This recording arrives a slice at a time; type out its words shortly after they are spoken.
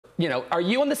you know, are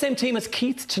you on the same team as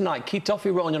Keith tonight, Keith Duffy,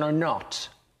 Ronan, or not?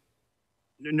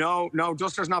 No,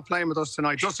 Duster's not playing with us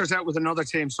tonight. Duster's out with another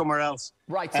team somewhere else.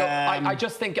 Right, so I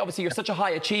just think, obviously, you're such a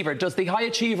high achiever. Does the high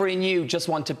achiever in you just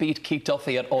want to beat Keith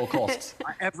Duffy at all costs?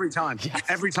 Every time. Yes.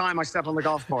 Every time I step on the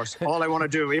golf course, all I want to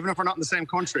do, even if we're not in the same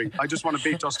country, I just want to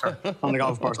beat Duster on the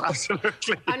golf course.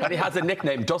 Absolutely. And he has a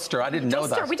nickname, Duster. I didn't know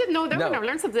that. We didn't know that. No. We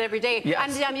learn something every day.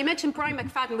 Yes. And you mentioned Brian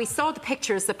McFadden. We saw the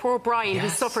pictures. The poor Brian, who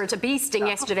suffered a bee sting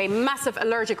yesterday. Massive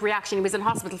allergic reaction. He was in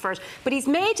hospital for it. But he's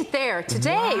made it there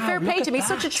today. Wow, fair play to him.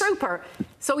 He's such a trooper.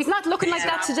 So he's not looking like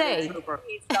that today.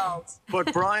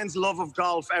 But Brian's love of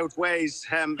golf outweighs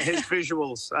his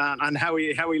visuals and how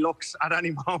he looks at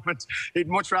any moment. He'd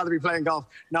much rather be playing golf.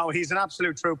 No, he's an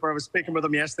absolute trooper. I was speaking with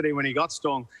him yesterday when he got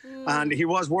stung, and he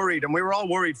was worried, and we were all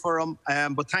worried for him.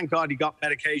 But thank God he got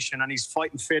medication, and he's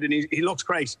fighting fit, and he looks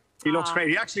great. He looks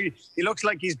great. He looks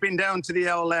like he's been down to the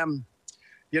old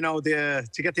you know, to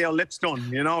get the old lips done.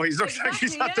 You know, he looks like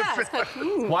he's had to.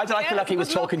 Why did I feel like he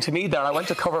was talking to me there? I went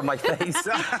to cover my face.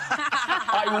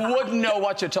 I wouldn't know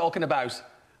what you're talking about.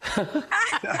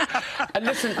 And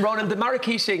listen, Ronan, the Marie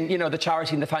Keating, you know, the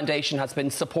charity and the foundation has been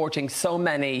supporting so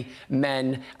many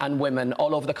men and women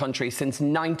all over the country since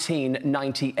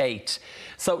 1998.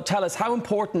 So tell us, how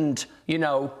important, you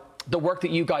know, the work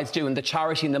that you guys do and the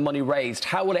charity and the money raised,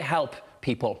 how will it help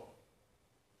people?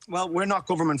 Well, we're not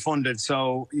government funded,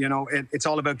 so, you know, it's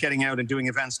all about getting out and doing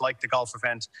events like the golf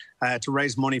event to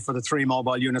raise money for the 3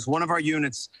 mobile units. One of our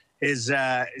units is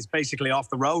basically off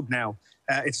the road now.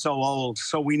 It's so old.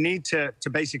 So we need to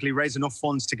basically raise enough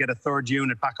funds to get a 3rd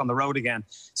unit back on the road again.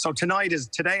 So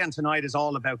today and tonight is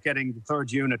all about getting the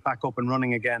 3rd unit back up and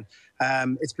running again.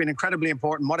 It's been incredibly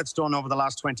important what it's done over the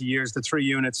last 20 years, the 3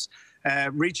 units,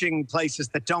 reaching places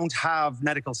that don't have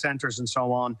medical centres and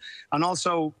so on. And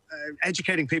also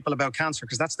educating people about cancer,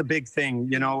 because that's the big thing.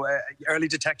 You know, early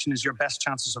detection is your best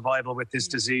chance of survival with this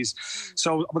disease.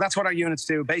 So that's what our units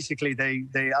do. Basically,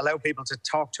 they allow people to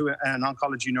talk to an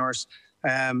oncology nurse,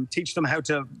 teach them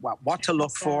what to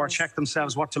look for, check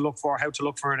themselves what to look for, how to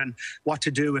look for it, and what to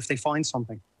do if they find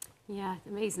something. Yeah,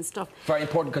 amazing stuff. Very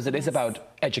important, because it is about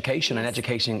education and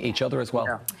educating each other as well.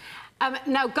 Yeah.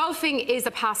 Now, golfing is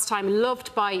a pastime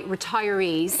loved by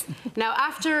retirees. Now,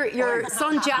 after your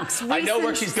son Jack's I know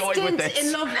where she's going with this.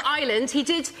 In Love Island, he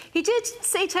did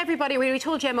say to everybody, when we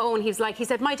told Gemma Owen, he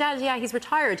said, my dad, yeah, he's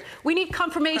retired. We need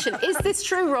confirmation. Is this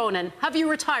true, Ronan? Have you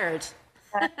retired?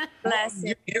 Bless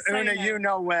you. Una, you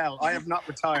know well, I have not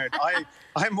retired.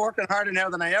 I'm working harder now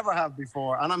than I ever have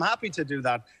before, and I'm happy to do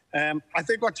that. I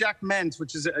think what Jack meant,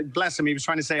 which is, bless him, he was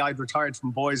trying to say I'd retired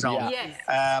from Boyzone. Yeah.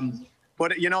 Yes.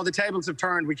 But, you know, the tables have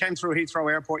turned. We came through Heathrow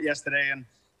Airport yesterday, and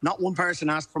not one person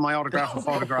asked for my autograph or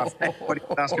photograph. Everybody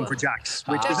was asking for Jack's,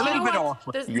 which is a little bit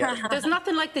awkward. There's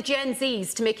nothing like the Gen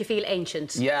Zs to make you feel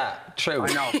ancient. Yeah, true.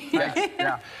 I know.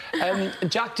 Yeah.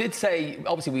 Jack did say,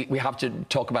 obviously we have to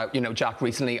talk about, you know, Jack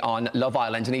recently on Love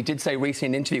Island, and he did say recently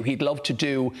in an interview he'd love to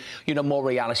do, you know, more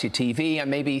reality TV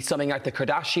and maybe something like the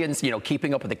Kardashians, you know,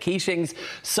 keeping up with the Keatings.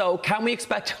 So can we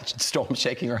expect, Storm's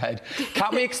shaking her head,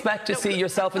 can we expect to see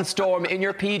yourself and Storm in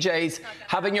your PJs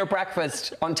having your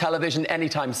breakfast on television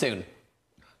anytime soon?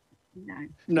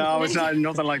 No, it's not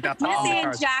nothing like that. Missy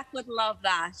and Jack would love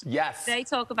that. Yes. They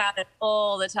talk about it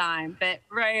all the time, but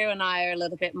Ray and I are a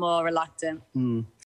little bit more reluctant.